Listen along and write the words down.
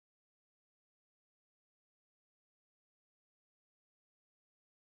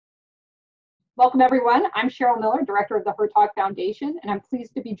Welcome, everyone. I'm Cheryl Miller, Director of the Hertog Foundation, and I'm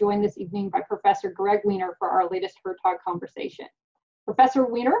pleased to be joined this evening by Professor Greg Weiner for our latest Hertog conversation. Professor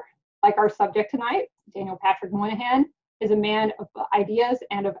Weiner, like our subject tonight, Daniel Patrick Moynihan, is a man of ideas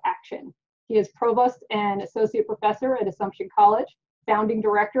and of action. He is Provost and Associate Professor at Assumption College, Founding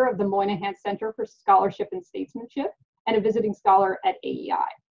Director of the Moynihan Center for Scholarship and Statesmanship, and a visiting scholar at AEI.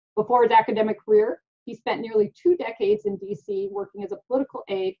 Before his academic career, he spent nearly 2 decades in DC working as a political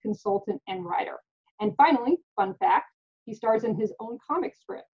aide, consultant, and writer. And finally, fun fact, he stars in his own comic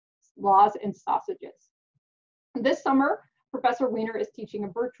strip, Laws and Sausages. This summer, Professor Weiner is teaching a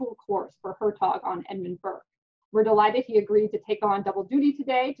virtual course for Hertog on Edmund Burke. We're delighted he agreed to take on double duty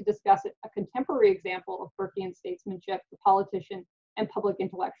today to discuss a contemporary example of Burkean statesmanship, the politician and public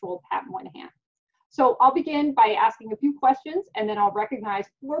intellectual Pat Moynihan. So I'll begin by asking a few questions, and then I'll recognize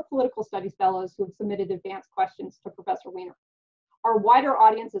 4 political studies fellows who have submitted advanced questions to Professor Weiner. Our wider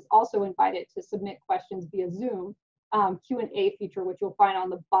audience is also invited to submit questions via Zoom Q&A feature, which you'll find on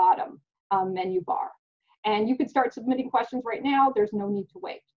the bottom menu bar. And you can start submitting questions right now. There's no need to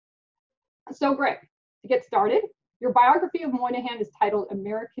wait. So Greg, to get started, your biography of Moynihan is titled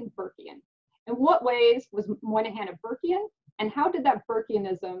American Burkean. In what ways was Moynihan a Burkean, and how did that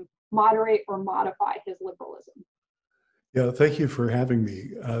Burkeanism moderate or modify his liberalism? Yeah, thank you for having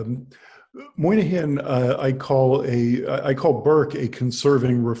me. Moynihan, I call Burke a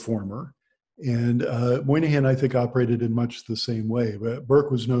conserving reformer, and Moynihan, I think, operated in much the same way. But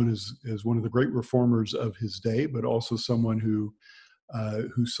Burke was known as one of the great reformers of his day, but also someone who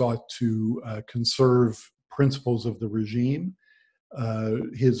sought to conserve principles of the regime.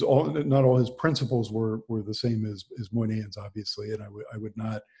 Not all his principles were the same as Moynihan's, obviously, and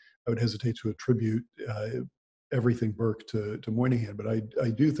I would hesitate to attribute everything Burke to Moynihan, but I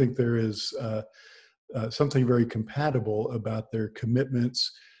do think there is something very compatible about their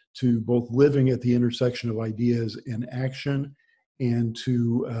commitments to both living at the intersection of ideas and action, and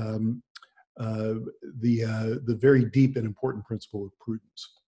to the very deep and important principle of prudence.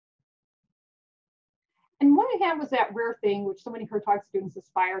 And Moynihan was that rare thing which so many Hertog students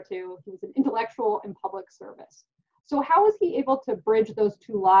aspire to. He was an intellectual in public service. So how was he able to bridge those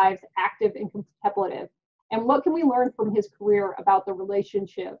two lives, active and contemplative? And what can we learn from his career about the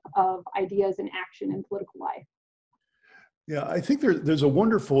relationship of ideas and action in political life? Yeah, I think there's a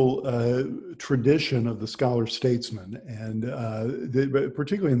wonderful tradition of the scholar statesman, and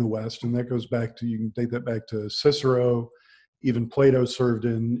particularly in the West, and that goes back to, you can take that back to Cicero. Even Plato served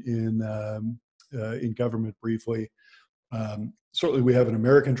in government briefly. Certainly we have an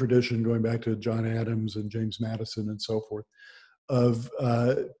American tradition going back to John Adams and James Madison and so forth, of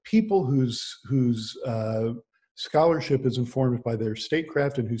people whose scholarship is informed by their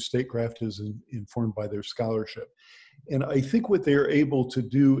statecraft and whose statecraft is informed by their scholarship. And I think what they're able to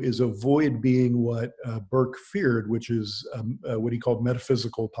do is avoid being what Burke feared, which is what he called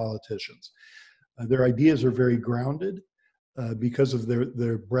metaphysical politicians. Their ideas are very grounded because of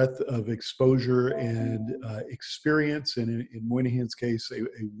their breadth of exposure and experience, and in Moynihan's case, a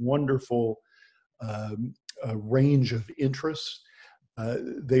wonderful range of interests.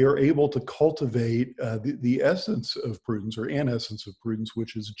 They are able to cultivate the essence of prudence, or an essence of prudence,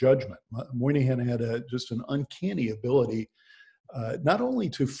 which is judgment. Moynihan had just an uncanny ability not only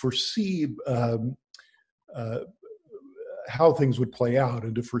to foresee how things would play out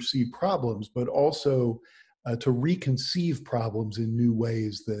and to foresee problems, but also to reconceive problems in new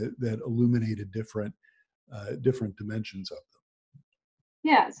ways that illuminated different dimensions of them.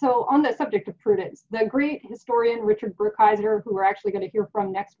 Yeah, so on the subject of prudence, the great historian Richard Brookhiser, who we're actually going to hear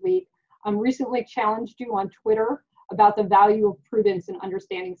from next week, recently challenged you on Twitter about the value of prudence in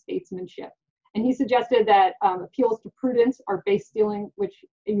understanding statesmanship. And he suggested that appeals to prudence are base stealing, which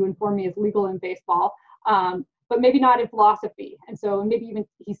you informed me is legal in baseball, but maybe not in philosophy. And so maybe even,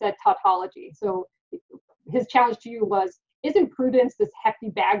 he said, tautology. So his challenge to you was, isn't prudence this hefty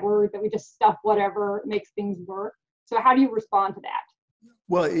bag word that we just stuff whatever makes things work? So how do you respond to that?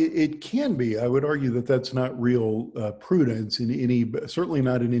 Well, it can be. I would argue that that's not real prudence in any, certainly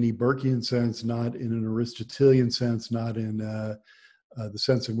not in any Burkean sense, not in an Aristotelian sense, not in the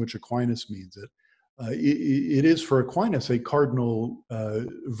sense in which Aquinas means it. It is for Aquinas a cardinal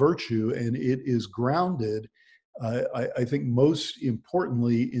virtue, and it is grounded, I think, most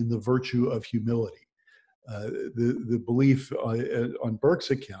importantly in the virtue of humility. The belief on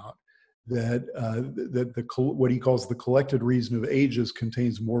Burke's account that what he calls the collected reason of ages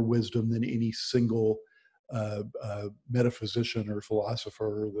contains more wisdom than any single metaphysician or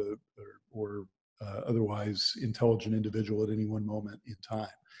philosopher or otherwise intelligent individual at any one moment in time.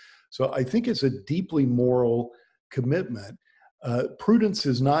 So I think it's a deeply moral commitment. Prudence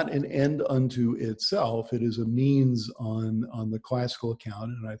is not an end unto itself. It is a means on the classical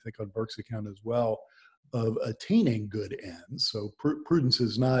account, and I think on Burke's account as well, of attaining good ends. So prudence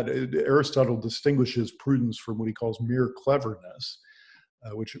is not, Aristotle distinguishes prudence from what he calls mere cleverness,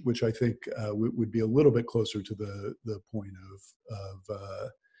 which I think would be a little bit closer to the point of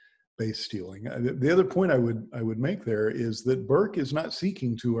base stealing. The other point I would make there is that Burke is not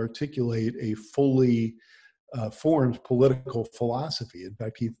seeking to articulate a fully formed political philosophy. In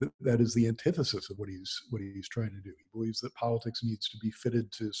fact, that is the antithesis of what he's trying to do. He believes that politics needs to be fitted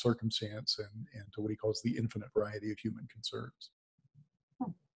to circumstance and to what he calls the infinite variety of human concerns.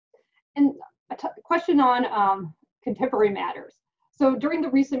 And a question on contemporary matters. So during the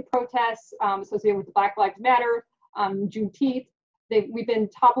recent protests associated with the Black Lives Matter, Juneteenth, we've been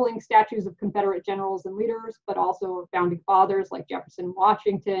toppling statues of Confederate generals and leaders, but also of founding fathers like Jefferson,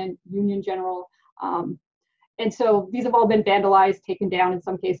 Washington, Union General. And so these have all been vandalized, taken down in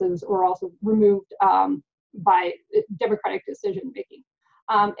some cases, or also removed by democratic decision making.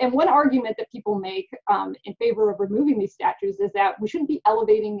 And one argument that people make in favor of removing these statues is that we shouldn't be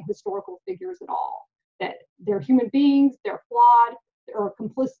elevating historical figures at all, that they're human beings, they're flawed, or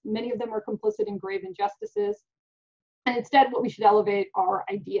many of them are complicit in grave injustices. And instead, what we should elevate are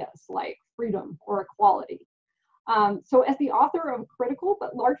ideas like freedom or equality. So as the author of a critical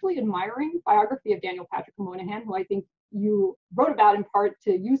but largely admiring biography of Daniel Patrick Moynihan, who I think you wrote about in part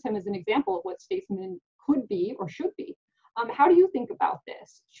to use him as an example of what statesmen could be or should be, how do you think about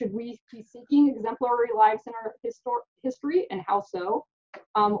this? Should we be seeking exemplary lives in our history, and how so?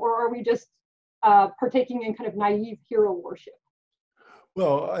 Or are we just partaking in kind of naive hero worship?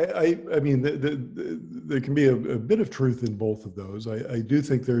 Well, I mean, there can be a bit of truth in both of those. I do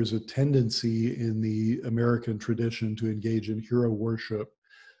think there's a tendency in the American tradition to engage in hero worship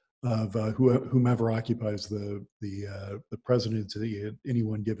of whomever occupies the presidency at any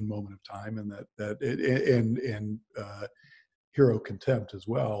one given moment of time, and hero contempt as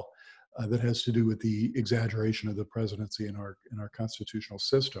well, that has to do with the exaggeration of the presidency in our constitutional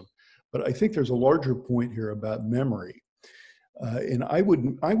system. But I think there's a larger point here about memory. And I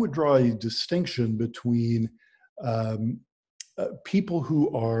would draw a distinction between people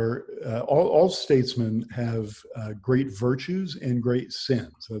who are, all statesmen have great virtues and great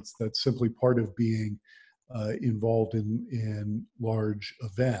sins. That's simply part of being involved in large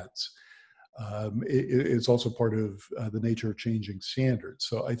events. It's also part of the nature of changing standards.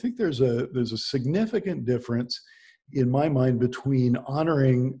 So I think there's a significant difference in my mind between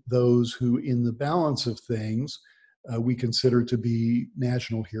honoring those who, in the balance of things, we consider to be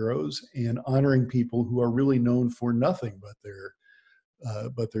national heroes, and honoring people who are really known for nothing but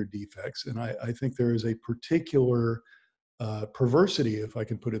their defects. And I think there is a particular perversity, if I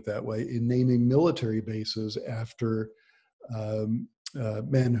can put it that way, in naming military bases after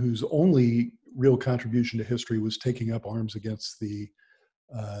men whose only real contribution to history was taking up arms against the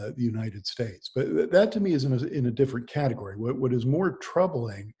United States. But that to me is in a different category. What is more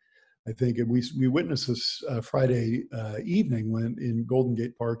troubling, I think, and we witnessed this Friday evening when in Golden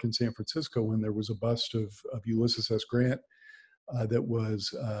Gate Park in San Francisco, when there was a bust of Ulysses S. Grant that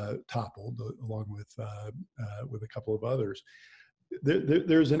was toppled, along with a couple of others.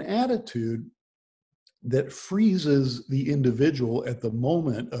 There's an attitude that freezes the individual at the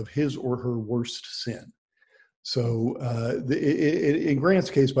moment of his or her worst sin. So in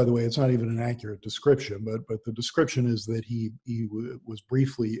Grant's case, by the way, it's not even an accurate description, but the description is that he was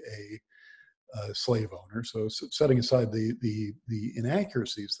briefly a slave owner. So setting aside the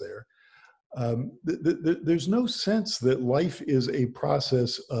inaccuracies there, there's no sense that life is a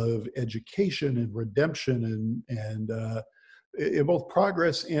process of education and redemption and in both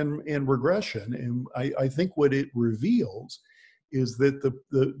progress and regression. And I think what it reveals is that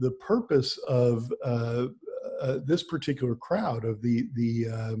the purpose of this particular crowd of the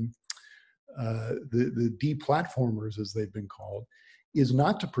deplatformers, as they've been called, is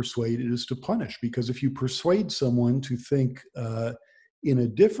not to persuade, it is to punish. Because if you persuade someone to think in a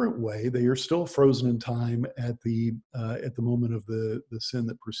different way, they are still frozen in time at the moment of the sin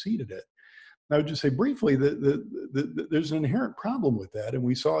that preceded it. I would just say briefly that there's an inherent problem with that, and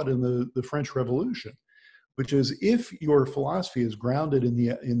we saw it in the French Revolution, which is if your philosophy is grounded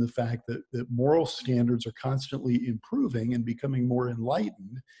in the fact that moral standards are constantly improving and becoming more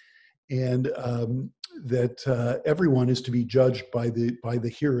enlightened, and that everyone is to be judged by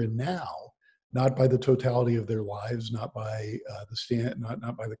the here and now, not by the totality of their lives, not by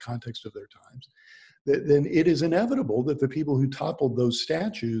not by the context of their times, then it is inevitable that the people who toppled those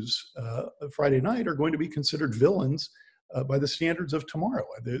statues Friday night are going to be considered villains by the standards of tomorrow.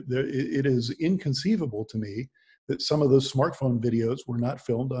 It is inconceivable to me that some of those smartphone videos were not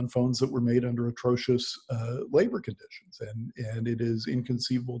filmed on phones that were made under atrocious labor conditions. And it is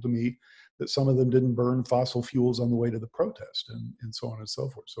inconceivable to me that some of them didn't burn fossil fuels on the way to the protest, and so on and so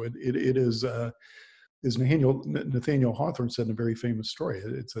forth. So it is, as Nathaniel Hawthorne said in a very famous story,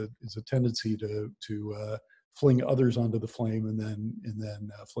 it's a tendency to fling others onto the flame and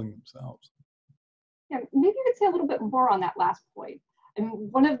then fling themselves. Yeah, maybe you could say a little bit more on that last point. I mean,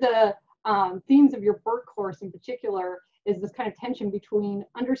 one of the themes of your Burke course in particular is this kind of tension between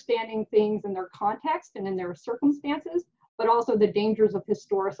understanding things in their context and in their circumstances, but also the dangers of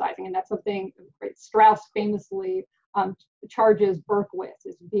historicizing. And that's something Strauss famously charges Burke with,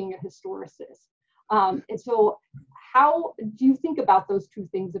 is being a historicist. And so how do you think about those two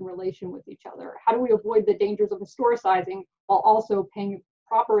things in relation with each other? How do we avoid the dangers of historicizing while also paying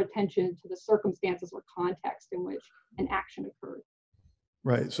proper attention to the circumstances or context in which an action occurred?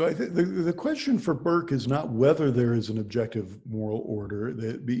 Right. So I think the question for Burke is not whether there is an objective moral order.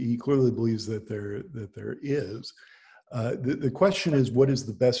 That he clearly believes that there is. The question is, what is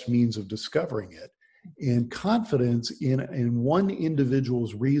the best means of discovering it? And confidence in one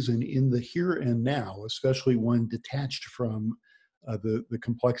individual's reason in the here and now, especially one detached from the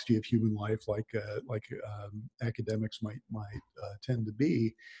complexity of human life, like academics might tend to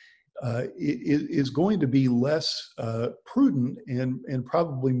be, is going to be less prudent and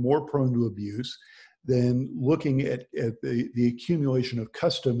probably more prone to abuse than looking at the accumulation of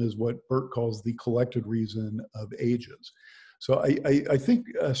custom as what Burke calls the collected reason of ages. So I think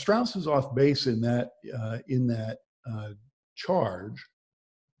Strauss is off base in that charge.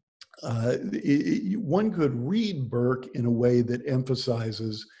 One could read Burke in a way that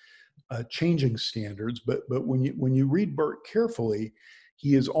emphasizes changing standards, but when you read Burke carefully,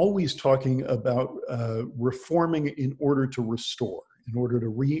 he is always talking about reforming in order to restore, in order to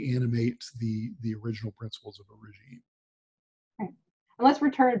reanimate the original principles of a regime. And let's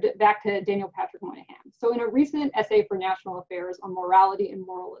return back to Daniel Patrick Moynihan. So in a recent essay for National Affairs on morality and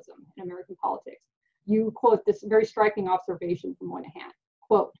moralism in American politics, you quote this very striking observation from Moynihan,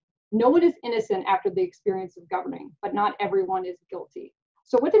 quote, "No one is innocent after the experience of governing, but not everyone is guilty."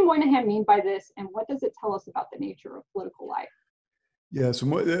 So what did Moynihan mean by this, and what does it tell us about the nature of political life? Yeah, so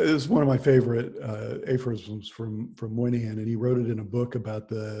this is one of my favorite aphorisms from Moynihan, and he wrote it in a book about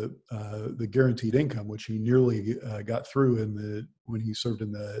the guaranteed income, which he nearly got through when he served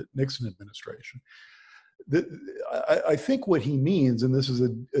in the Nixon administration. I think what he means, and this is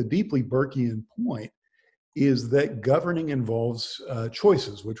a deeply Burkean point, is that governing involves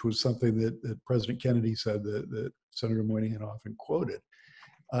choices, which was something that President Kennedy said that Senator Moynihan often quoted.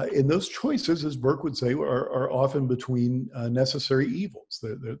 And those choices, as Burke would say, are often between necessary evils.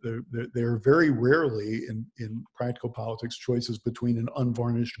 They're very rarely in practical politics choices between an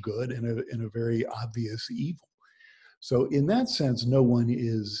unvarnished good and a very obvious evil. So in that sense, no one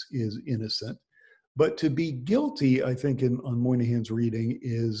is innocent. But to be guilty, I think, on Moynihan's reading,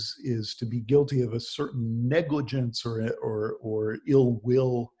 is to be guilty of a certain negligence or ill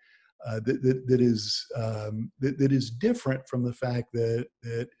will that is different from the fact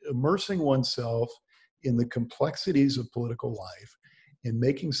that immersing oneself in the complexities of political life and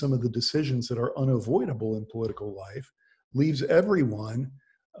making some of the decisions that are unavoidable in political life leaves everyone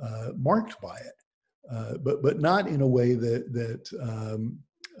marked by it, but not in a way that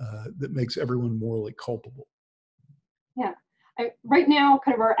makes everyone morally culpable. Yeah, right now,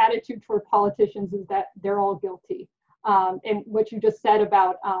 kind of our attitude toward politicians is that they're all guilty. And what you just said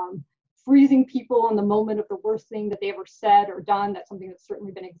about freezing people in the moment of the worst thing that they ever said or done, that's something that's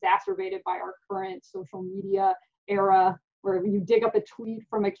certainly been exacerbated by our current social media era, where you dig up a tweet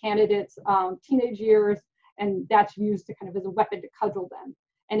from a candidate's teenage years, and that's used to kind of as a weapon to cudgel them.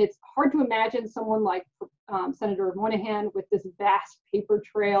 And it's hard to imagine someone like Senator Moynihan with this vast paper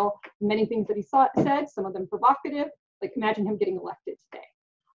trail, many things that he said, some of them provocative, like imagine him getting elected today.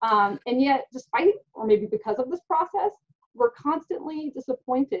 And yet, despite, or maybe because of this process, we're constantly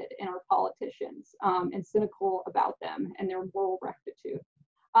disappointed in our politicians and cynical about them and their moral rectitude.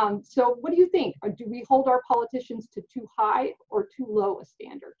 So what do you think? Do we hold our politicians to too high or too low a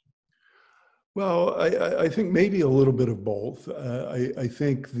standard? Well, I think maybe a little bit of both. I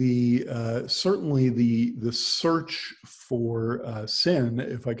think certainly the search for sin,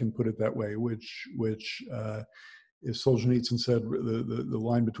 if I can put it that way, which as Solzhenitsyn said, the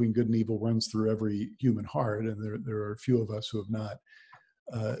line between good and evil runs through every human heart, and there are a few of us who have not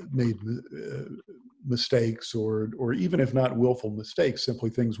made mistakes, or even if not willful mistakes, simply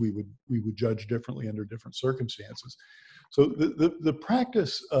things we would judge differently under different circumstances. So the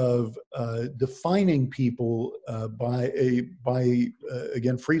practice of defining people by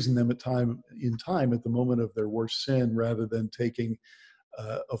again freezing them in time at the moment of their worst sin rather than taking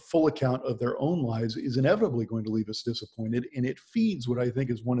a full account of their own lives is inevitably going to leave us disappointed. And it feeds what I think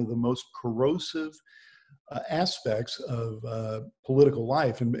is one of the most corrosive aspects of political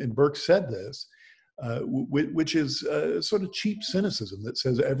life. And Burke said this, which is sort of cheap cynicism that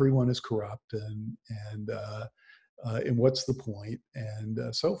says everyone is corrupt and what's the point, and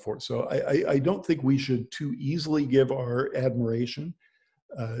so forth. So I don't think we should too easily give our admiration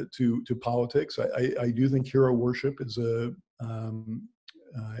to politics. I do think hero worship is a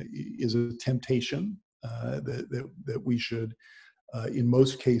temptation that we should, in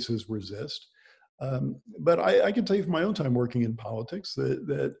most cases, resist. But I can tell you from my own time working in politics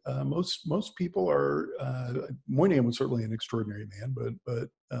that most people are. Moynihan was certainly an extraordinary man, but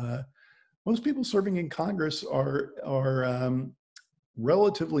most people serving in Congress are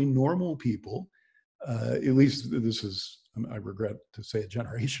relatively normal people. At least this is, I regret to say, a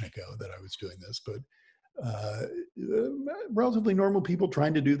generation ago that I was doing this, but relatively normal people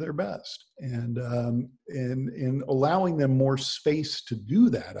trying to do their best, and allowing them more space to do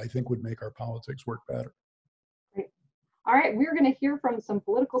that, I think, would make our politics work better. Great. All right, we're going to hear from some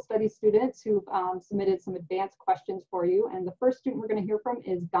political studies students who've submitted some advanced questions for you. And the first student we're going to hear from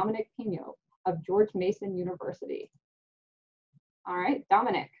is Dominic Pino of George Mason University. All right,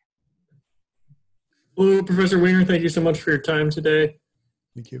 Dominic. Hello, Professor Weiner. Thank you so much for your time today.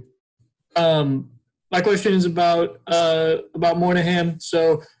 Thank you. My question is about Moynihan.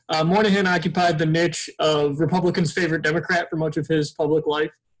 So Moynihan occupied the niche of Republicans' favorite Democrat for much of his public life.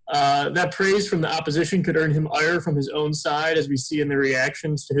 That praise from the opposition could earn him ire from his own side, as we see in the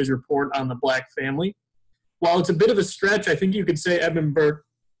reactions to his report on the Black family. While it's a bit of a stretch, I think you could say Edmund Burke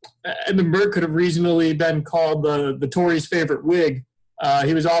could have reasonably been called the Tories' favorite Whig.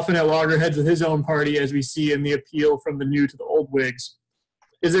 He was often at loggerheads with his own party, as we see in the appeal from the new to the old Whigs.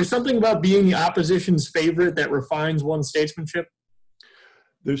 Is there something about being the opposition's favorite that refines one's statesmanship?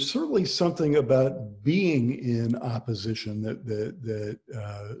 There's certainly something about being in opposition that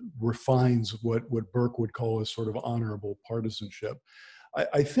refines what Burke would call a sort of honorable partisanship.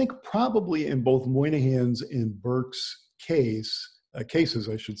 I think probably in both Moynihan's and Burke's cases,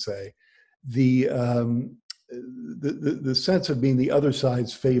 I should say, the sense of being the other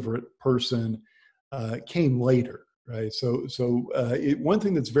side's favorite person came later. Right. So one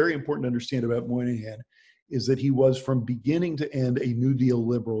thing that's very important to understand about Moynihan is that he was from beginning to end a New Deal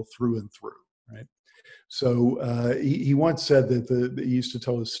liberal through and through. Right. So he once said that he used to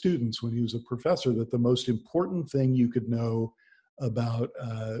tell his students when he was a professor that the most important thing you could know about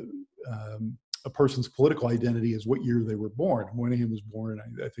a person's political identity is what year they were born. Moynihan was born,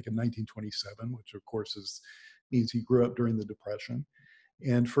 I think, in 1927, which of course means he grew up during the Depression.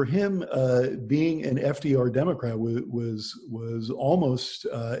 And for him, being an FDR Democrat was almost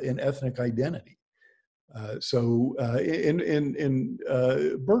an ethnic identity. And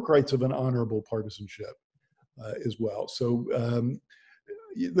Burke writes of an honorable partisanship as well. So,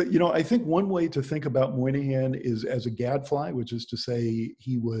 I think one way to think about Moynihan is as a gadfly, which is to say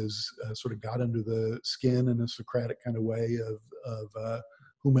he was sort of got under the skin in a Socratic kind of way of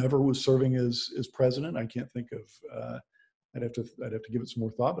whomever was serving as president. I can't think of. I'd have to give it some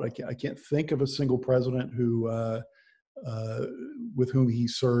more thought, but I can't think of a single president who with whom he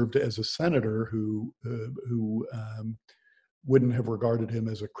served as a senator who wouldn't have regarded him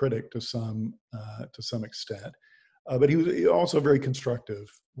as a critic to some extent. But he was also a very constructive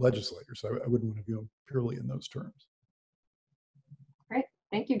legislator, so I wouldn't want to view him purely in those terms. Great,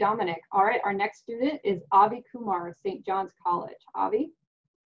 thank you, Dominic. All right, our next student is Avi Kumar of St. John's College. Avi.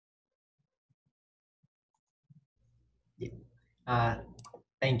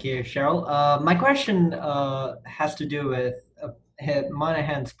 Thank you, Cheryl. My question has to do with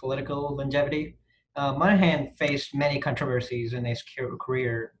Moynihan's political longevity. Moynihan faced many controversies in his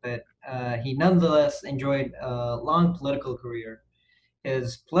career, but he nonetheless enjoyed a long political career.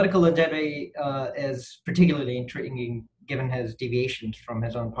 His political longevity is particularly intriguing given his deviations from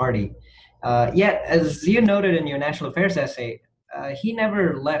his own party. Yet, as you noted in your national affairs essay, he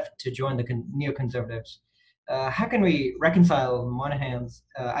never left to join the neoconservatives. How can we reconcile Moynihan's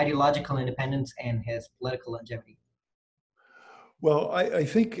ideological independence and his political longevity? Well, I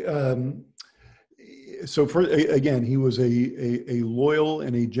think so. Again, he was a loyal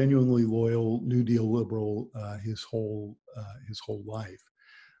and a genuinely loyal New Deal liberal his whole life.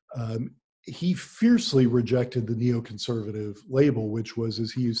 He fiercely rejected the neoconservative label, which was,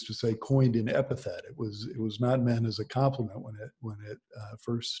 as he used to say, coined in epithet. It was not meant as a compliment when it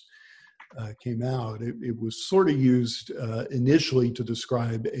first came out. It was sort of used initially to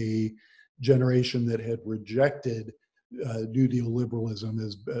describe a generation that had rejected New Deal liberalism.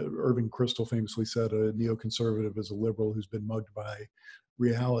 As Irving Kristol famously said, a neoconservative is a liberal who's been mugged by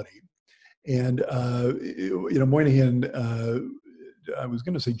reality. And Moynihan, I was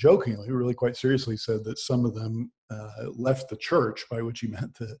going to say jokingly, really quite seriously, said that some of them left the church, by which he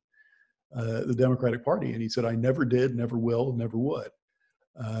meant the Democratic Party. And he said, "I never did, never will, never would."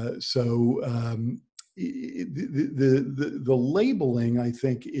 The labeling, I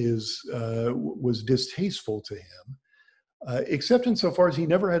think, was distasteful to him, except insofar as he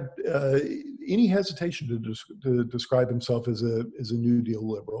never had any hesitation to describe himself as a New Deal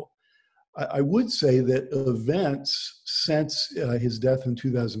liberal. I would say that events since his death in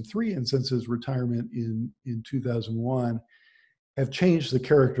 2003 and since his retirement in 2001 have changed the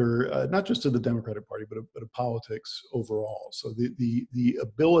character, not just of the Democratic Party, but of politics overall. So the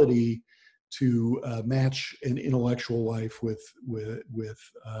ability to match an intellectual life with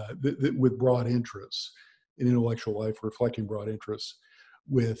broad interests, an intellectual life reflecting broad interests,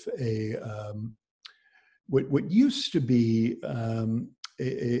 with what used to be,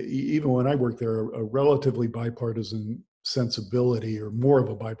 even when I worked there, a relatively bipartisan sensibility, or more of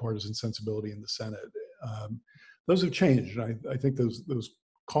a bipartisan sensibility in the Senate. Those have changed. I think those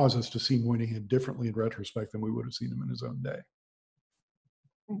cause us to see Moynihan differently in retrospect than we would have seen him in his own day.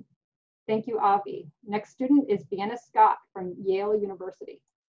 Thank you, Avi. Next student is Deanna Scott from Yale University.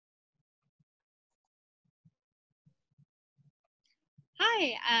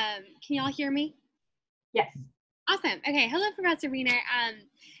 Hi, can y'all hear me? Yes. Awesome. Okay, hello, Professor Weiner.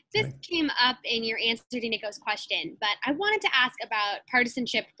 This came up in your answer to Nico's question, but I wanted to ask about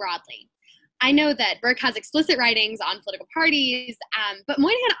partisanship broadly. I know that Burke has explicit writings on political parties, but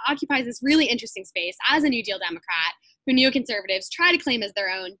Moynihan occupies this really interesting space as a New Deal Democrat who neoconservatives try to claim as their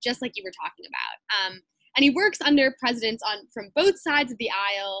own, just like you were talking about. And he works under presidents from both sides of the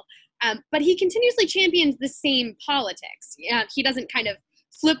aisle, but he continuously champions the same politics. He doesn't kind of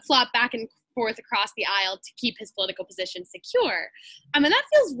flip-flop back and forth across the aisle to keep his political position secure. And that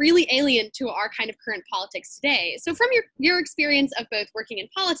feels really alien to our kind of current politics today. So from your experience of both working in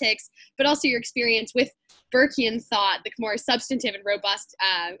politics, but also your experience with Burkean thought, the more substantive and robust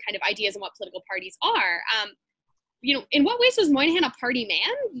kind of ideas on what political parties are, in what ways was Moynihan a party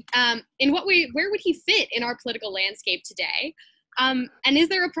man? In what way, where would he fit in our political landscape today? And is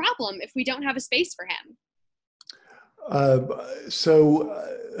there a problem if we don't have a space for him?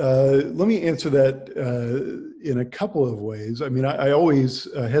 Let me answer that in a couple of ways. I mean, I always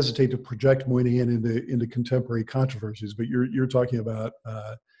hesitate to project Moynihan into contemporary controversies, but you're talking about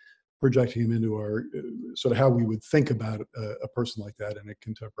projecting him into our sort of how we would think about a person like that in a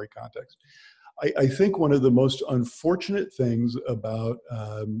contemporary context. I think one of the most unfortunate things about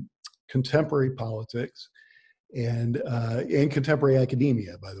contemporary politics and contemporary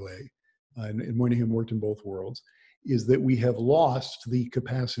academia, by the way, and Moynihan worked in both worlds, is that we have lost the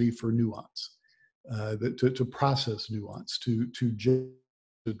capacity for nuance, to process nuance, to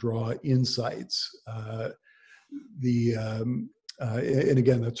draw insights. And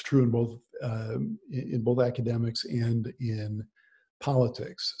again, that's true in both academics and in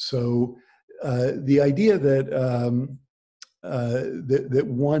politics. So the idea that that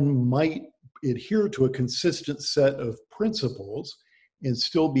one might adhere to a consistent set of principles and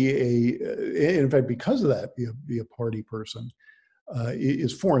still be in fact, because of that, be a party person,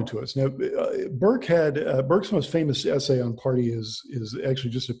 is foreign to us. Now, Burke's most famous essay on party is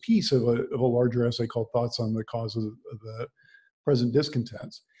actually just a piece of a larger essay called "Thoughts on the Cause of the Present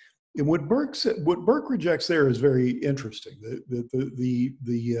Discontents." And what Burke rejects there is very interesting.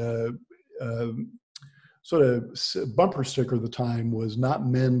 The sort of bumper sticker of the time was "not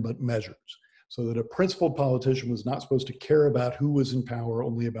men but measures." So that a principled politician was not supposed to care about who was in power,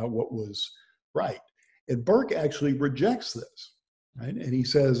 only about what was right. And Burke actually rejects this, right? And he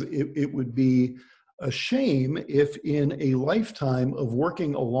says it would be a shame if in a lifetime of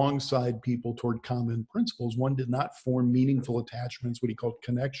working alongside people toward common principles, one did not form meaningful attachments, what he called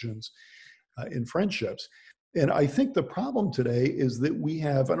connections, in friendships. And I think the problem today is that we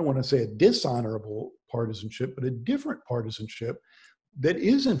have, I don't want to say a dishonorable partisanship, but a different partisanship that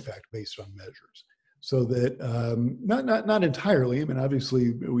is in fact based on measures. So that not entirely. I mean,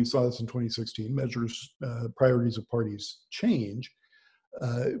 obviously we saw this in 2016. Measures, priorities of parties change,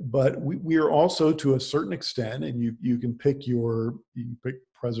 but we are also, to a certain extent, and you can pick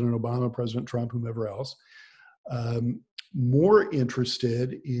President Obama, President Trump, whomever else, more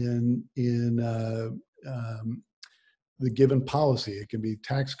interested in the given policy. It can be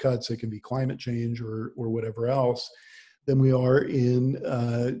tax cuts, it can be climate change, or whatever else, than we are in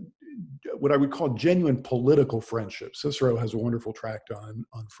what I would call genuine political friendship. Cicero has a wonderful tract on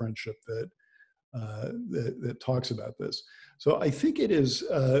friendship that that talks about this. So I think it is,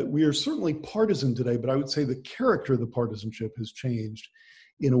 we are certainly partisan today, but I would say the character of the partisanship has changed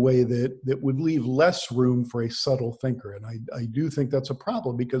in a way that would leave less room for a subtle thinker. And I do think that's a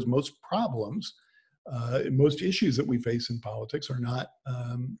problem, because most problems, most issues that we face in politics are not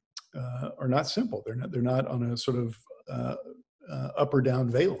simple. They're not on a sort of up or down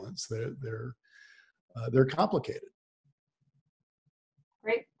valence. They're complicated.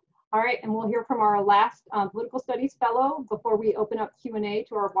 Great. All right, and we'll hear from our last political studies fellow before we open up Q&A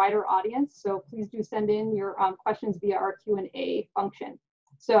to our wider audience. So please do send in your questions via our Q&A function.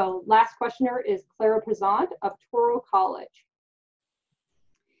 So last questioner is Clara Prezant of Touro College.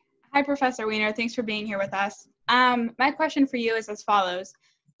 Hi, Professor Weiner. Thanks for being here with us. My question for you is as follows.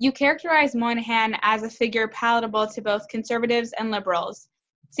 You characterize Moynihan as a figure palatable to both conservatives and liberals,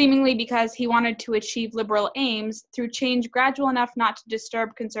 seemingly because he wanted to achieve liberal aims through change gradual enough not to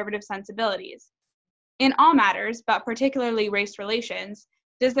disturb conservative sensibilities. In all matters, but particularly race relations,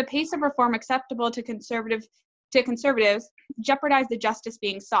 does the pace of reform acceptable to conservatives jeopardize the justice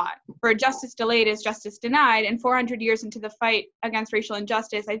being sought? For justice delayed is justice denied, and 400 years into the fight against racial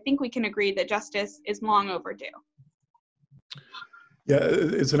injustice, I think we can agree that justice is long overdue. Yeah,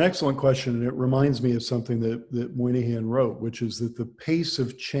 it's an excellent question, and it reminds me of something that Moynihan wrote, which is that the pace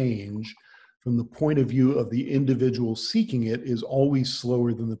of change from the point of view of the individual seeking it is always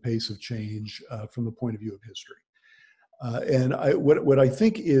slower than the pace of change from the point of view of history. And what I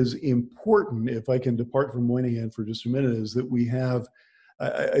think is important, if I can depart from Moynihan for just a minute, is that we have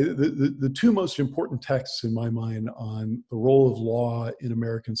the two most important texts in my mind on the role of law in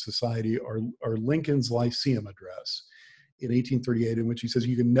American society are Lincoln's Lyceum address in 1838, in which he says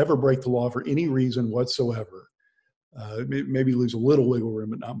you can never break the law for any reason whatsoever. Maybe leaves a little wiggle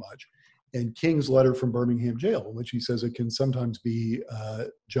room, but not much. And King's letter from Birmingham jail, in which he says it can sometimes be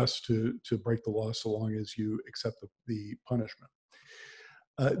just to break the law so long as you accept the punishment.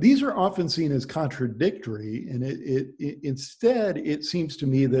 These are often seen as contradictory, and instead it seems to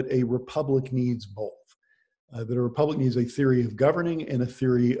me that a republic needs both. That a republic needs a theory of governing and a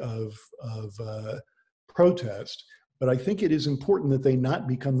theory of protest. But I think it is important that they not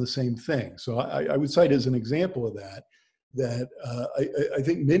become the same thing. So I would cite as an example of that I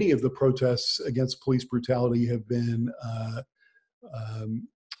think many of the protests against police brutality have been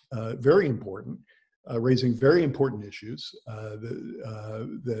very important, raising very important issues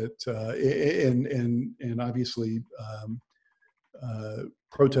and obviously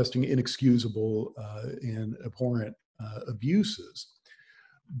protesting inexcusable and abhorrent abuses.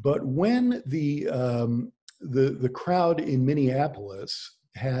 But when the crowd in Minneapolis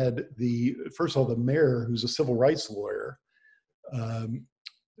had first of all, the mayor, who's a civil rights lawyer,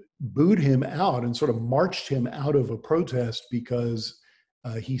 booed him out and sort of marched him out of a protest because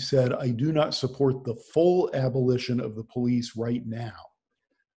he said, "I do not support the full abolition of the police right now."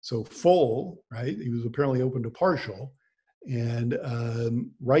 So full, right? He was apparently open to partial. And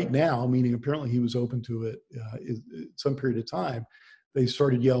right now, meaning apparently he was open to it some period of time, they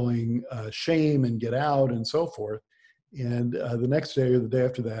started yelling shame and get out and so forth. And the next day or the day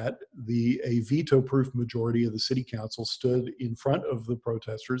after that, a veto-proof majority of the city council stood in front of the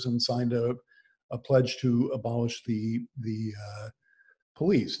protesters and signed a pledge to abolish the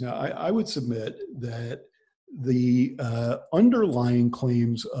police. Now, I would submit that the underlying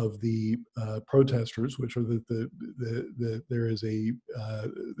claims of the protesters, which are that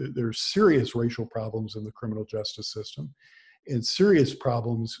there are serious racial problems in the criminal justice system and serious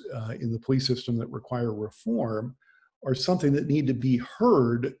problems in the police system that require reform, are something that need to be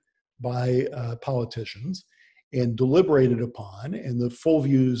heard by politicians and deliberated upon, and the full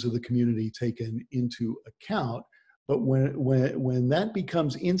views of the community taken into account. But when that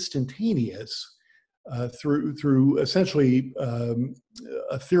becomes instantaneous through essentially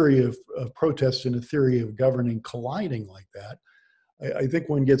a theory of protest and a theory of governing colliding like that, I think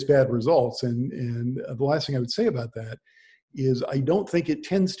one gets bad results. And the last thing I would say about that is I don't think it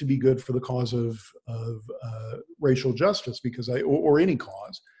tends to be good for the cause of racial justice, or any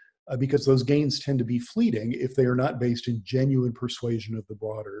cause, because those gains tend to be fleeting if they are not based in genuine persuasion of the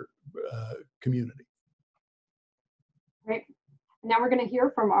broader community. Great. Now we're going to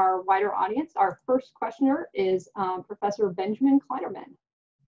hear from our wider audience. Our first questioner is Professor Benjamin Kleinerman.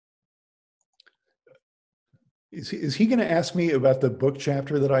 Is he going to ask me about the book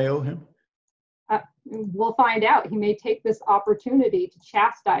chapter that I owe him? We'll find out. He may take this opportunity to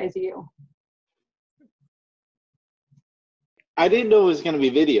chastise you. I didn't know it was going to be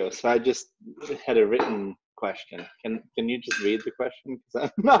video, so I just had a written question. Can you just read the question?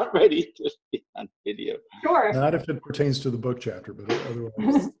 Because I'm not ready to be on video. Sure. Not if it pertains to the book chapter, but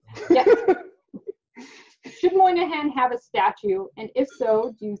otherwise. Yeah. Should Moynihan have a statue? And if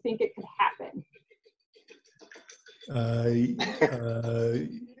so, do you think it could happen?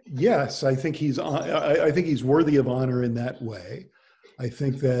 Yes, I think I think he's worthy of honor in that way. I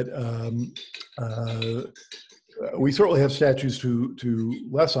think that we certainly have statues to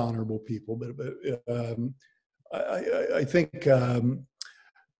less honorable people, but I think I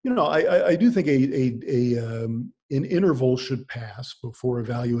do think an interval should pass before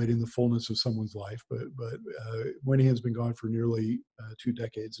evaluating the fullness of someone's life. But Moynihan's been gone for nearly 2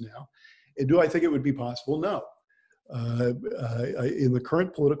 decades now, and do I think it would be possible? No. In the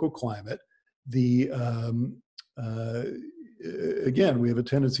current political climate, again, we have a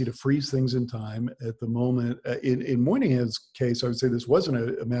tendency to freeze things in time at the moment. In Moynihan's case, I would say this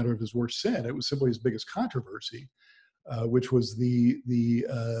wasn't a matter of his worst sin. It was simply his biggest controversy, which was the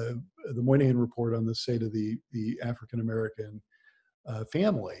Moynihan report on the state of the African-American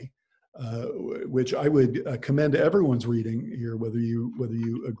family, which I would commend everyone's reading here, whether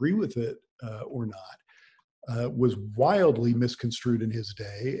you agree with it or not. Was wildly misconstrued in his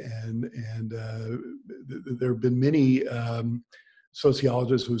day, and there have been many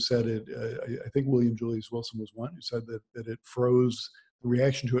sociologists who said it. I think William Julius Wilson was one who said that it froze. The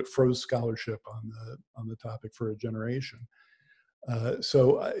reaction to it froze scholarship on the topic for a generation.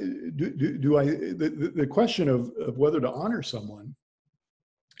 So, the question of whether to honor someone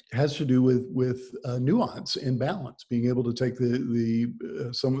has to do with nuance and balance, being able to take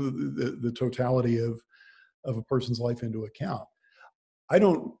some of the totality of a person's life into account. I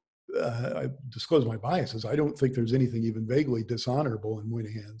disclose my biases. I don't think there's anything even vaguely dishonorable in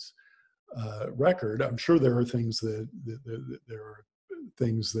Moynihan's record. I'm sure there are things that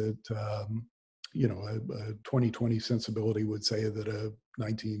a 2020 sensibility would say that a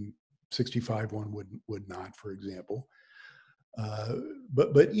 1965 one would not, for example.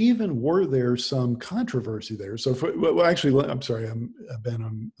 But even were there some controversy there? So, actually, I'm sorry, Ben,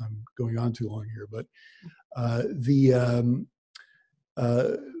 I'm going on too long here. But on the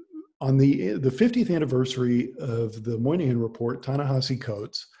 50th anniversary of the Moynihan report, Ta-Nehisi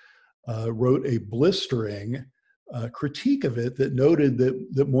Coates wrote a blistering critique of it that noted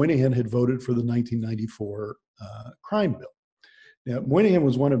that Moynihan had voted for the 1994 crime bill. Now, Moynihan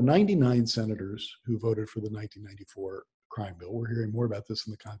was one of 99 senators who voted for the 1994 crime bill. We're hearing more about this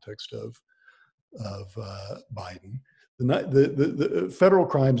in the context of Biden. The federal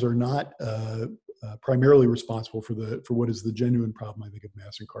crimes are not primarily responsible for what is the genuine problem, I think, of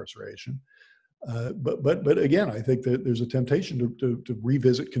mass incarceration. But again, I think that there's a temptation to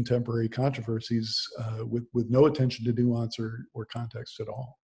revisit contemporary controversies with no attention to nuance or context at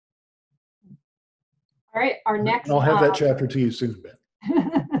all. All right, our next. And I'll have that chapter to you soon, Ben.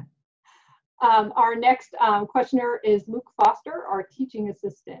 Our next questioner is Luke Foster, our teaching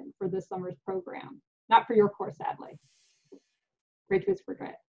assistant for this summer's program. Not for your course, sadly. Great to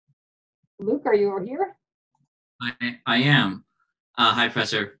forget. Luke, are you here? I am. Hi,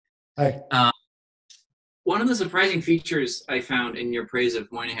 Professor. Hi. One of the surprising features I found in your praise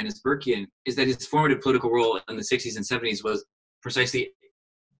of Moynihan as Burkean is that his formative political role in the 60s and 70s was precisely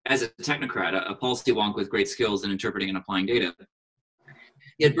as a technocrat, a policy wonk with great skills in interpreting and applying data.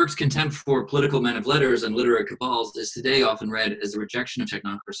 Yet Burke's contempt for political men of letters and literary cabals is today often read as a rejection of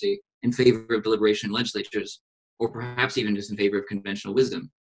technocracy in favor of deliberation in legislatures, or perhaps even just in favor of conventional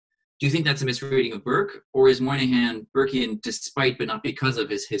wisdom. Do you think that's a misreading of Burke, or is Moynihan Burkean despite but not because of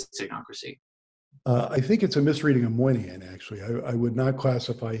his technocracy? I think it's a misreading of Moynihan, actually. I would not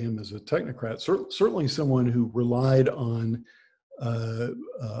classify him as a technocrat. Certainly someone who relied on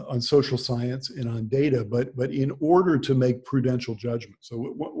social science and on data, but in order to make prudential judgments. So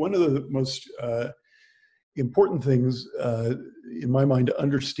one of the most important things in my mind to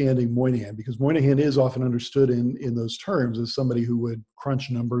understanding Moynihan, because Moynihan is often understood in those terms as somebody who would crunch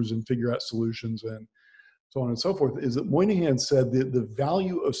numbers and figure out solutions and so on and so forth, is that Moynihan said that the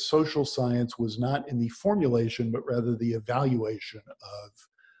value of social science was not in the formulation, but rather the evaluation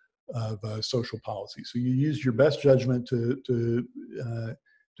of social policy. So you used your best judgment to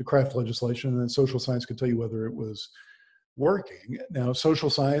craft legislation, and then social science could tell you whether it was working. Now, social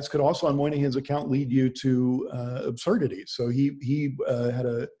science could also, on Moynihan's account, lead you to absurdities. So he had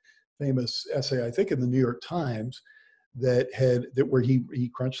a famous essay, I think, in the New York Times where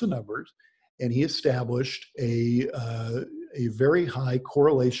he crunched the numbers, and he established a very high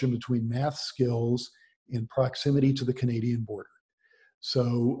correlation between math skills and proximity to the Canadian border.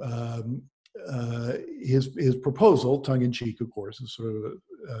 So his proposal, tongue-in-cheek, of course, is sort of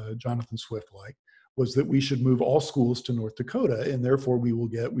Jonathan Swift-like, was that we should move all schools to North Dakota, and therefore we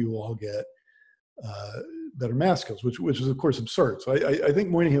will all get better math skills, which is of course absurd. So I think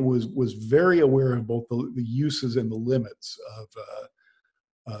Moynihan was very aware of both the uses and the limits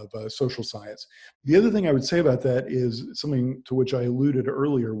of social science. The other thing I would say about that is something to which I alluded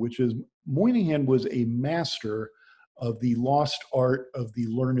earlier, which is Moynihan was a master of the lost art of the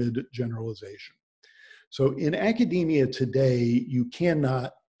learned generalization. So in academia today, you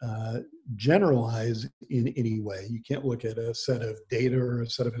cannot generalize in any way. You can't look at a set of data or a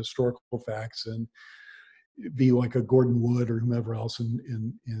set of historical facts and be like a Gordon Wood or whomever else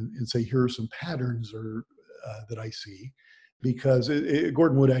and say, here are some patterns that I see. Because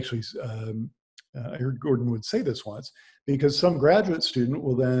Gordon Wood actually, I heard Gordon Wood say this once, because some graduate student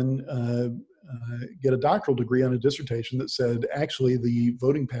will then get a doctoral degree on a dissertation that said, actually, the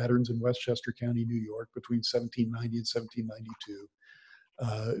voting patterns in Westchester County, New York, between 1790 and 1792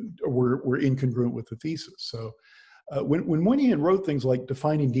 were incongruent with the thesis. So when Moynihan wrote things like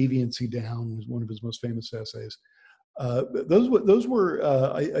Defining Deviancy Down, was one of his most famous essays, those were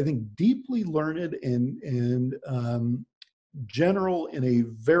I think, deeply learned and general in a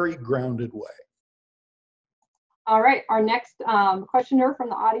very grounded way. All right, our next questioner from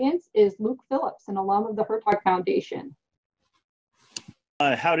the audience is Luke Phillips, an alum of the Hertog Foundation.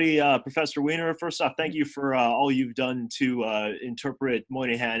 Howdy, Professor Weiner. First off, thank you for all you've done to interpret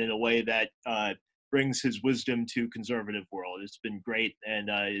Moynihan in a way that brings his wisdom to conservative world. It's been great, and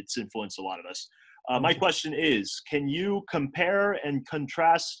it's influenced a lot of us. My question is, can you compare and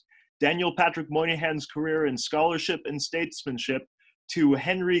contrast Daniel Patrick Moynihan's career in scholarship and statesmanship to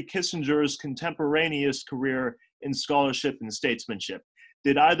Henry Kissinger's contemporaneous career in scholarship and statesmanship?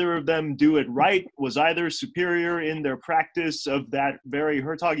 Did either of them do it right? Was either superior in their practice of that very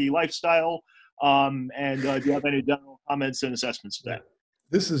Hertog-y lifestyle? And do you have any general comments and assessments of that?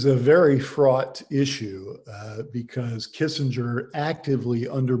 This is a very fraught issue because Kissinger actively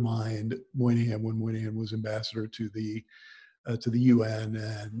undermined Moynihan when Moynihan was ambassador to the UN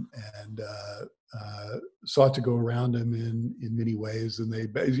and sought to go around him in many ways. And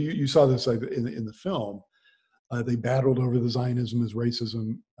you saw this in the film. They battled over the Zionism as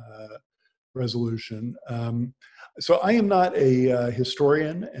racism resolution. So I am not a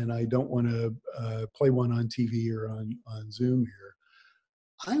historian, and I don't want to play one on TV or on Zoom here.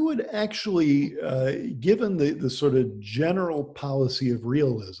 I would actually, given the sort of general policy of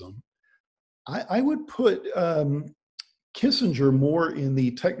realism, I would put Kissinger more in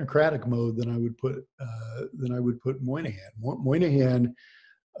the technocratic mode than I would put Moynihan. Moynihan,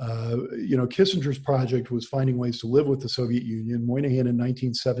 Kissinger's project was finding ways to live with the Soviet Union. Moynihan in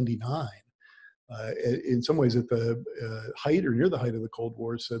 1979, in some ways at the height or near the height of the Cold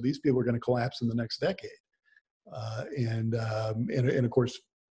War, said these people are going to collapse in the next decade. And of course,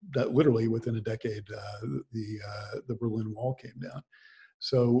 that literally within a decade, the Berlin Wall came down.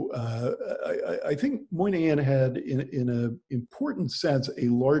 So I think Moynihan had, in an important sense, a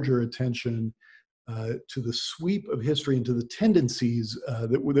larger attention to the sweep of history and to the tendencies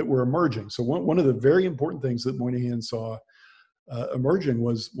that were emerging. So one of the very important things that Moynihan saw emerging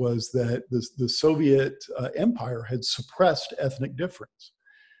was that the Soviet empire had suppressed ethnic difference.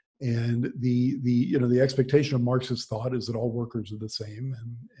 And the expectation of Marxist thought is that all workers are the same,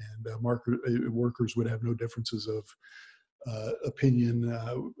 and workers would have no differences of opinion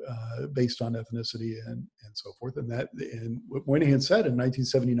based on ethnicity and so forth. And what Moynihan said in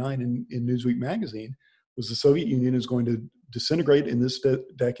 1979 in Newsweek magazine was the Soviet Union is going to disintegrate in this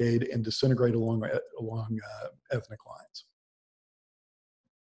decade and disintegrate along ethnic lines.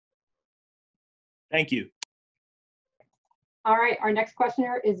 Thank you. All right, our next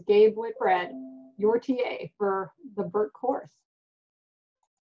questioner is Gabe Whitbread, your TA for the Burke course.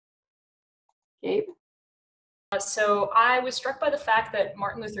 Gabe? So I was struck by the fact that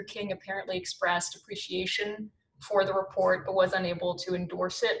Martin Luther King apparently expressed appreciation for the report, but was unable to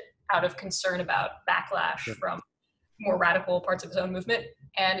endorse it out of concern about backlash from more radical parts of his own movement.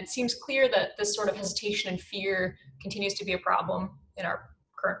 And it seems clear that this sort of hesitation and fear continues to be a problem in our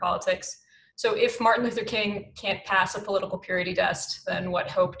current politics. So if Martin Luther King can't pass a political purity test, then what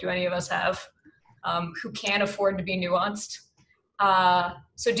hope do any of us have who can afford to be nuanced?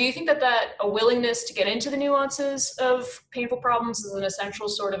 So do you think that a willingness to get into the nuances of painful problems is an essential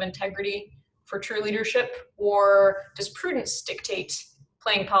sort of integrity for true leadership? Or does prudence dictate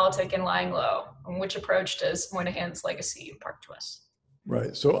playing politic and lying low? And which approach does Moynihan's legacy impart to us?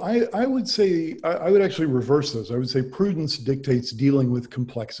 Right. So I would say, I would actually reverse those. I would say prudence dictates dealing with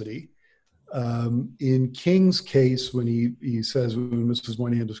complexity. In King's case, when he says, when Mrs.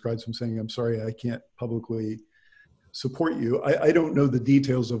 Moynihan describes him saying, "I'm sorry, I can't publicly support you," I don't know the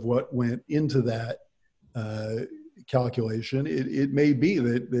details of what went into that calculation. It may be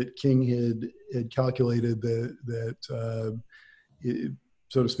that King had calculated that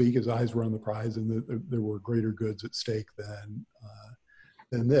so to speak, his eyes were on the prize, and that there were greater goods at stake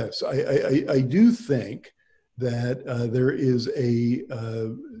than this. I do think that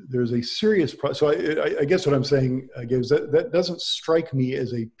there's a serious problem. So I guess what I'm saying, Gabe, is that doesn't strike me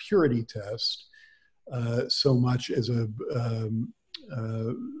as a purity test so much as a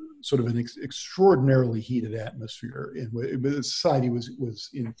sort of an extraordinarily heated atmosphere in which society was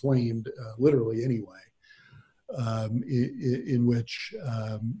inflamed, literally anyway, in which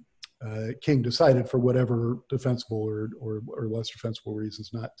King decided, for whatever defensible or less defensible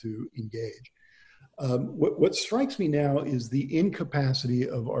reasons, not to engage. What strikes me now is the incapacity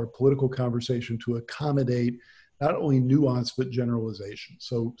of our political conversation to accommodate not only nuance but generalization.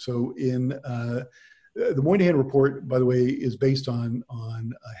 So in the Moynihan report, by the way, is based on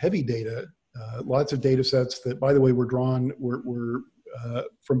heavy data, lots of data sets that, by the way, were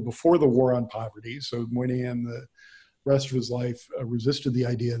from before the war on poverty. So Moynihan, the rest of his life, resisted the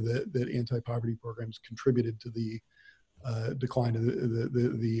idea that anti-poverty programs contributed to the decline of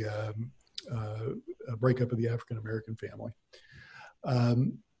the breakup of the African-American family.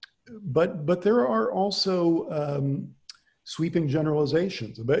 But there are also sweeping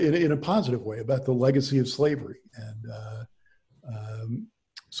generalizations in a positive way about the legacy of slavery and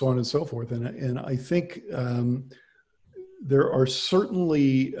so on and so forth. And I think there are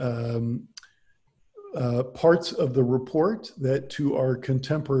certainly parts of the report that to our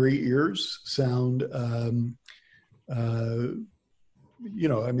contemporary ears sound, I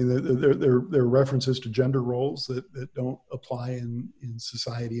mean, there are references to gender roles that don't apply in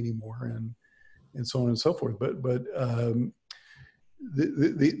society anymore, and so on and so forth. But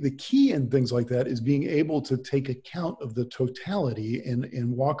the key in things like that is being able to take account of the totality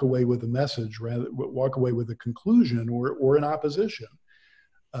and walk away with a message, walk away with a conclusion or an opposition,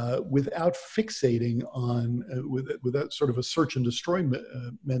 without fixating on with that sort of a search and destroy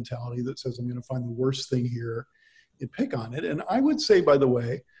mentality that says, I'm going to find the worst thing here and pick on it. And I would say, by the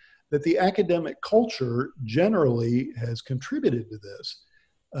way, that the academic culture generally has contributed to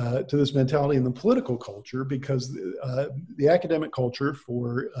this mentality in the political culture, because the academic culture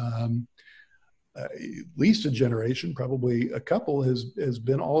for at least a generation, probably a couple, has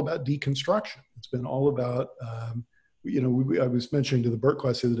been all about deconstruction. It's been all about, I was mentioning to the Burke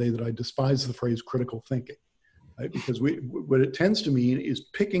class the other day that I despise the phrase critical thinking, right? Because what it tends to mean is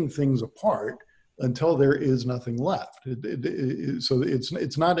picking things apart until there is nothing left. So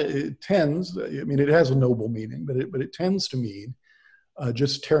it's not, it tends, I mean, it has a noble meaning, but it tends to mean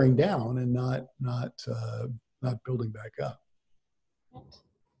just tearing down and not building back up.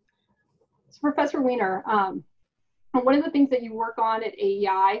 So Professor Weiner, one of the things that you work on at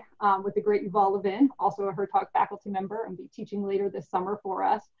AEI with the great Yuval Levin, also a Hertog faculty member and be teaching later this summer for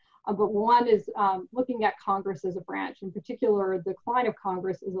us, but one is looking at Congress as a branch, in particular, the decline of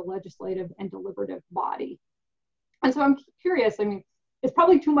Congress as a legislative and deliberative body. And so I'm curious, I mean, it's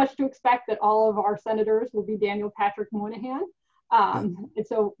probably too much to expect that all of our senators will be Daniel Patrick Moynihan. And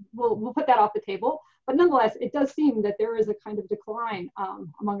so we'll put that off the table. But nonetheless, it does seem that there is a kind of decline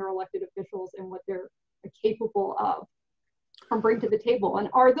among our elected officials and what they're capable of bringing to the table. And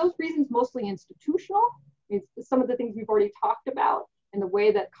are those reasons mostly institutional? It's some of the things we've already talked about, and the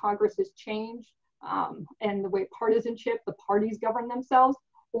way that Congress has changed, and the way partisanship, the parties govern themselves?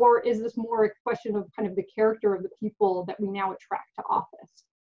 Or is this more a question of kind of the character of the people that we now attract to office?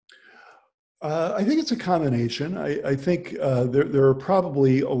 I think it's a combination. I think there are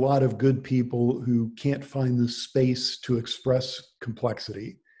probably a lot of good people who can't find the space to express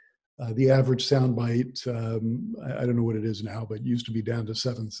complexity. The average soundbite, I don't know what it is now, but used to be down to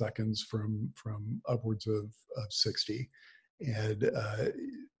 7 seconds from upwards of 60. And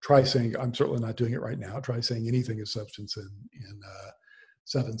try saying, I'm certainly not doing it right now, try saying anything of substance in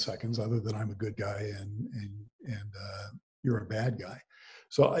 7 seconds, other than I'm a good guy and you're a bad guy.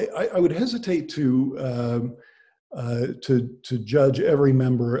 So I would hesitate to judge every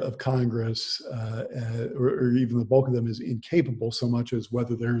member of Congress, or even the bulk of them, as incapable so much as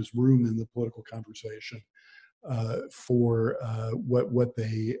whether there's room in the political conversation for what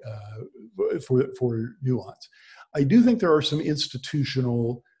they for nuance. I do think there are some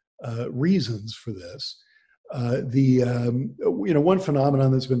institutional reasons for this. One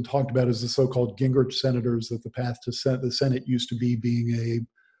phenomenon that's been talked about is the so-called Gingrich senators, that the path to the Senate used to be being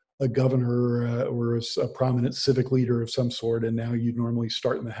a governor or a prominent civic leader of some sort, and now you normally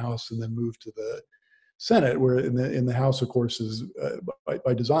start in the House and then move to the Senate, where in the House, of course, is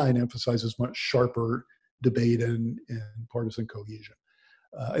by design emphasizes much sharper debate and partisan cohesion.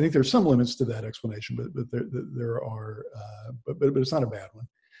 I think there's some limits to that explanation, but there are, but it's not a bad one.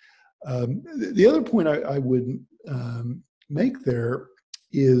 The other point I would make there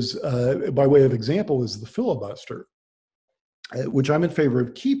is, by way of example, is the filibuster, which I'm in favor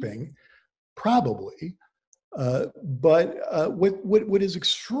of keeping, probably. But what is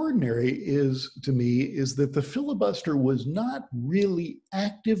extraordinary is, to me, is that the filibuster was not really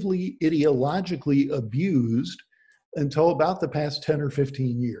actively ideologically abused until about the past 10 or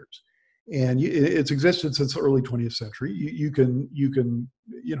 15 years. And it's existed since the early 20th century. You can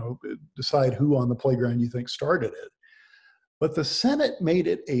decide who on the playground you think started it. But the Senate made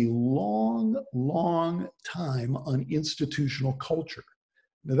it a long, long time on institutional culture.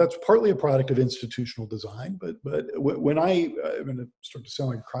 Now, that's partly a product of institutional design, but when I'm going to start to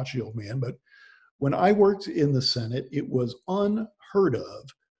sound like a crotchety old man, but when I worked in the Senate, it was unheard of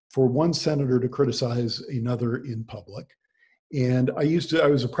for one senator to criticize another in public. And I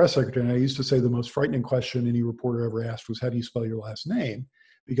was a press secretary, and I used to say the most frightening question any reporter ever asked was, how do you spell your last name?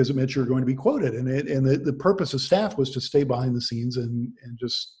 Because it meant you were going to be quoted. And the purpose of staff was to stay behind the scenes and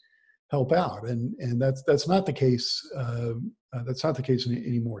just help out. And that's not the case. That's not the case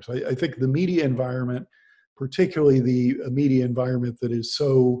anymore. So I think the media environment, particularly the media environment that is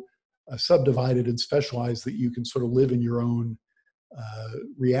so subdivided and specialized that you can sort of live in your own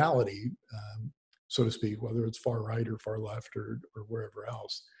reality, so to speak, whether it's far right or far left or wherever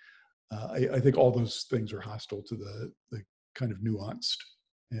else. I think all those things are hostile to the kind of nuanced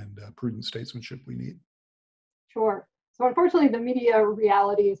and prudent statesmanship we need. Sure. So unfortunately, the media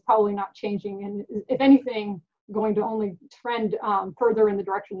reality is probably not changing, and if anything, going to only trend further in the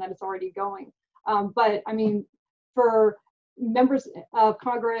direction that it's already going. But I mean, for members of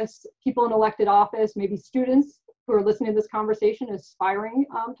Congress, people in elected office, maybe students who are listening to this conversation aspiring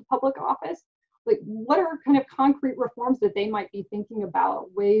to public office, like what are kind of concrete reforms that they might be thinking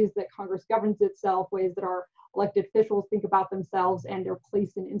about, ways that Congress governs itself, ways that our elected officials think about themselves and their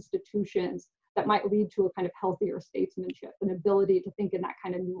place in institutions that might lead to a kind of healthier statesmanship, an ability to think in that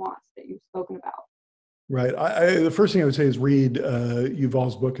kind of nuance that you've spoken about? Right. The first thing I would say is read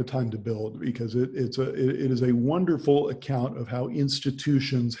Yuval's book, A Time to Build, because it is a wonderful account of how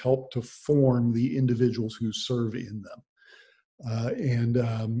institutions help to form the individuals who serve in them.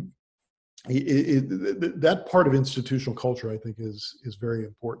 That part of institutional culture, I think, is very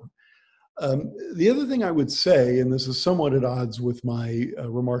important. The other thing I would say, and this is somewhat at odds with my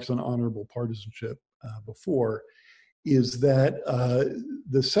remarks on honorable partisanship before, is that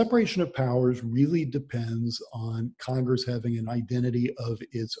the separation of powers really depends on Congress having an identity of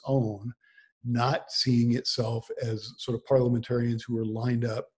its own, not seeing itself as sort of parliamentarians who are lined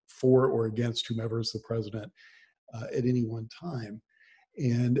up for or against whomever is the president at any one time.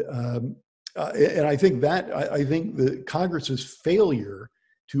 And I think the Congress's failure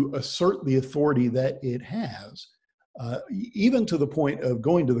to assert the authority that it has, even to the point of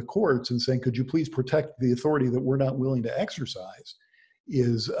going to the courts and saying, could you please protect the authority that we're not willing to exercise,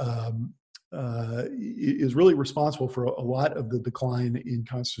 is really responsible for a lot of the decline in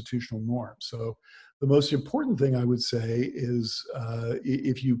constitutional norms. So the most important thing I would say is,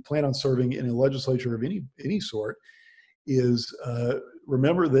 if you plan on serving in a legislature of any sort, is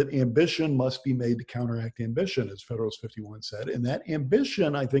remember that ambition must be made to counteract ambition, as Federalist 51 said. And that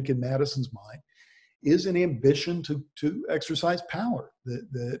ambition, I think, in Madison's mind, is an ambition to exercise power.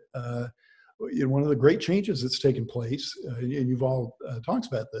 One of the great changes that's taken place, and Yuval talks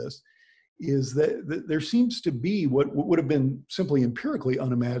about this, is that there seems to be what would have been simply empirically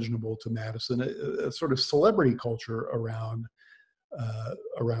unimaginable to Madison, a sort of celebrity culture around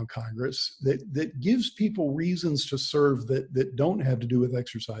Congress that gives people reasons to serve that don't have to do with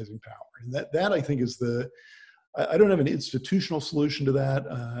exercising power. And that I think is I don't have an institutional solution to that.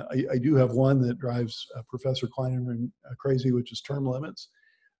 I do have one that drives Professor Kleinerman crazy, which is term limits.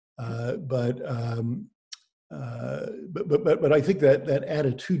 But I think that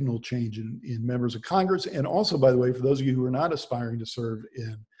attitudinal change in members of Congress, and also, by the way, for those of you who are not aspiring to serve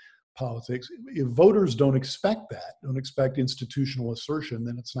in politics, if voters don't expect institutional assertion,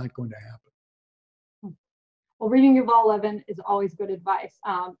 then it's not going to happen. Well, reading Yuval Levin is always good advice,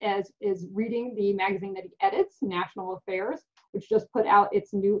 as is reading the magazine that he edits, National Affairs, which just put out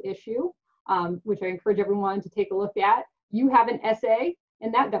its new issue, which I encourage everyone to take a look at. You have an essay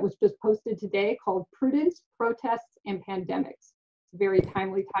in that was just posted today called Prudence, Protests, and Pandemics. It's a very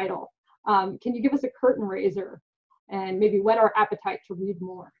timely title. Can you give us a curtain raiser and maybe whet our appetite to read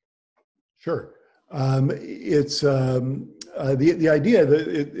more? Sure. It's the idea that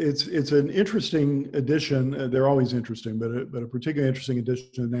it's an interesting edition. They're always interesting, but a particularly interesting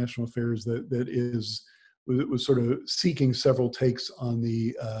edition of National Affairs that was sort of seeking several takes on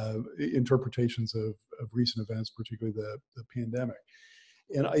the interpretations of recent events, particularly the pandemic.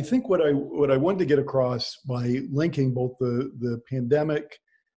 And I think what I wanted to get across by linking both the pandemic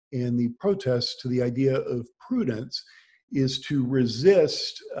and the protests to the idea of prudence is to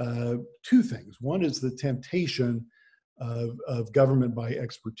resist two things. One is the temptation of government by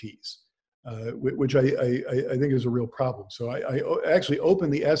expertise, which I think is a real problem. So I actually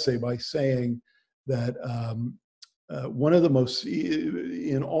opened the essay by saying that one of the most,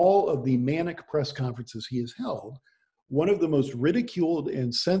 in all of the manic press conferences he has held, one of the most ridiculed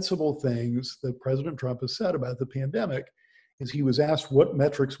and sensible things that President Trump has said about the pandemic is he was asked, what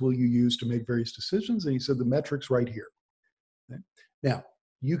metrics will you use to make various decisions? And he said, the metrics right here. Okay. Now,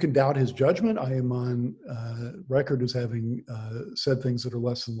 you can doubt his judgment. I am on record as having said things that are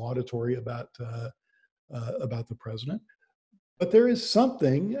less than laudatory about the president. But there is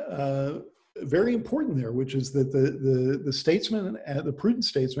something very important there, which is that the statesman, the prudent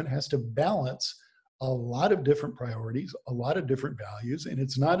statesman, has to balance a lot of different priorities, a lot of different values, and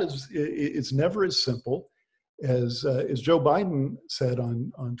it's never as simple as Joe Biden said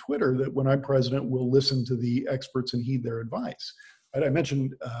on Twitter, that when I'm president, we'll listen to the experts and heed their advice. Right? I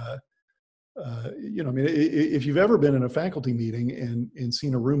mentioned, if you've ever been in a faculty meeting and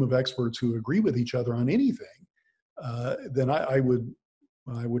seen a room of experts who agree with each other on anything, then I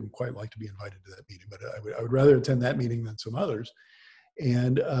wouldn't quite like to be invited to that meeting, but I would rather attend that meeting than some others.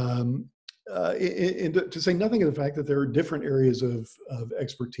 And to say nothing of the fact that there are different areas of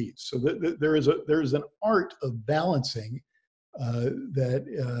expertise. So there is an art of balancing that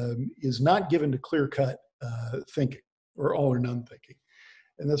is not given to clear-cut thinking or all or none thinking.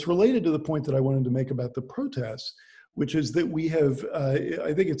 And that's related to the point that I wanted to make about the protests, which is that we have,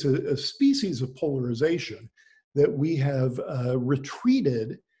 I think it's a species of polarization that we have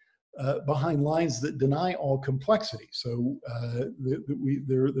retreated behind lines that deny all complexity. So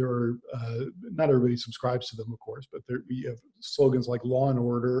there are, not everybody subscribes to them, of course, but we have slogans like law and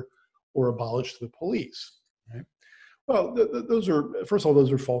order or abolish the police. Right? Well, those are, first of all,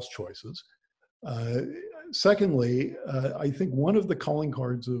 those are false choices. Secondly, I think one of the calling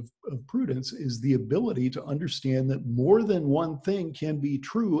cards of prudence is the ability to understand that more than one thing can be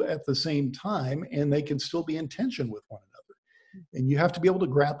true at the same time, and they can still be in tension with one another. And you have to be able to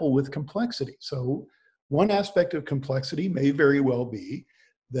grapple with complexity. So one aspect of complexity may very well be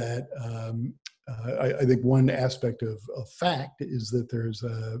that I think one aspect of fact is that there's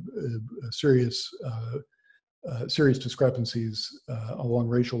a serious discrepancies along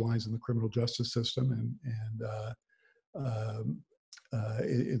racial lines in the criminal justice system, and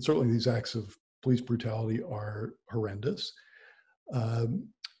certainly these acts of police brutality are horrendous.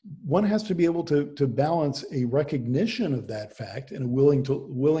 One has to be able to balance a recognition of that fact and a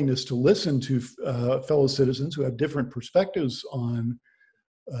willingness to listen to fellow citizens who have different perspectives on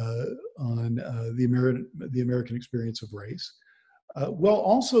the American experience of race, while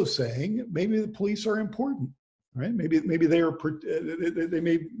also saying maybe the police are important. Right? Maybe they are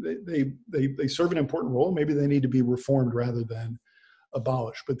they serve an important role. Maybe they need to be reformed rather than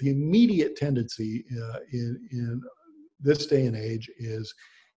abolished. But the immediate tendency in this day and age is,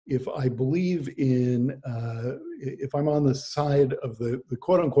 if I believe in, if I'm on the side of the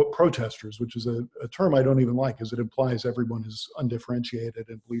quote unquote protesters, which is a term I don't even like, because it implies everyone is undifferentiated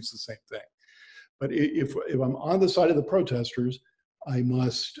and believes the same thing. But if I'm on the side of the protesters, I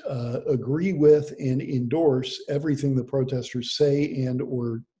must agree with and endorse everything the protesters say and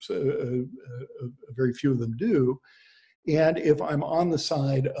or very few of them do. And if I'm on the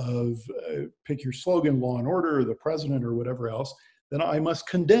side of, pick your slogan, law and order, or the president, or whatever else, then I must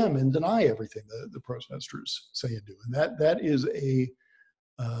condemn and deny everything the protesters say and do. And that is I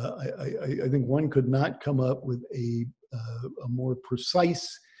think one could not come up with a more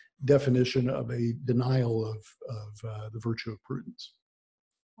precise definition of a denial of the virtue of prudence.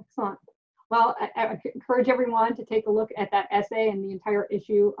 Excellent. Well, I encourage everyone to take a look at that essay and the entire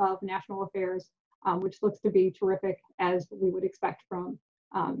issue of National Affairs, which looks to be terrific, as we would expect from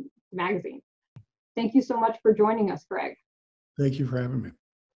the magazine. Thank you so much for joining us, Greg. Thank you for having me.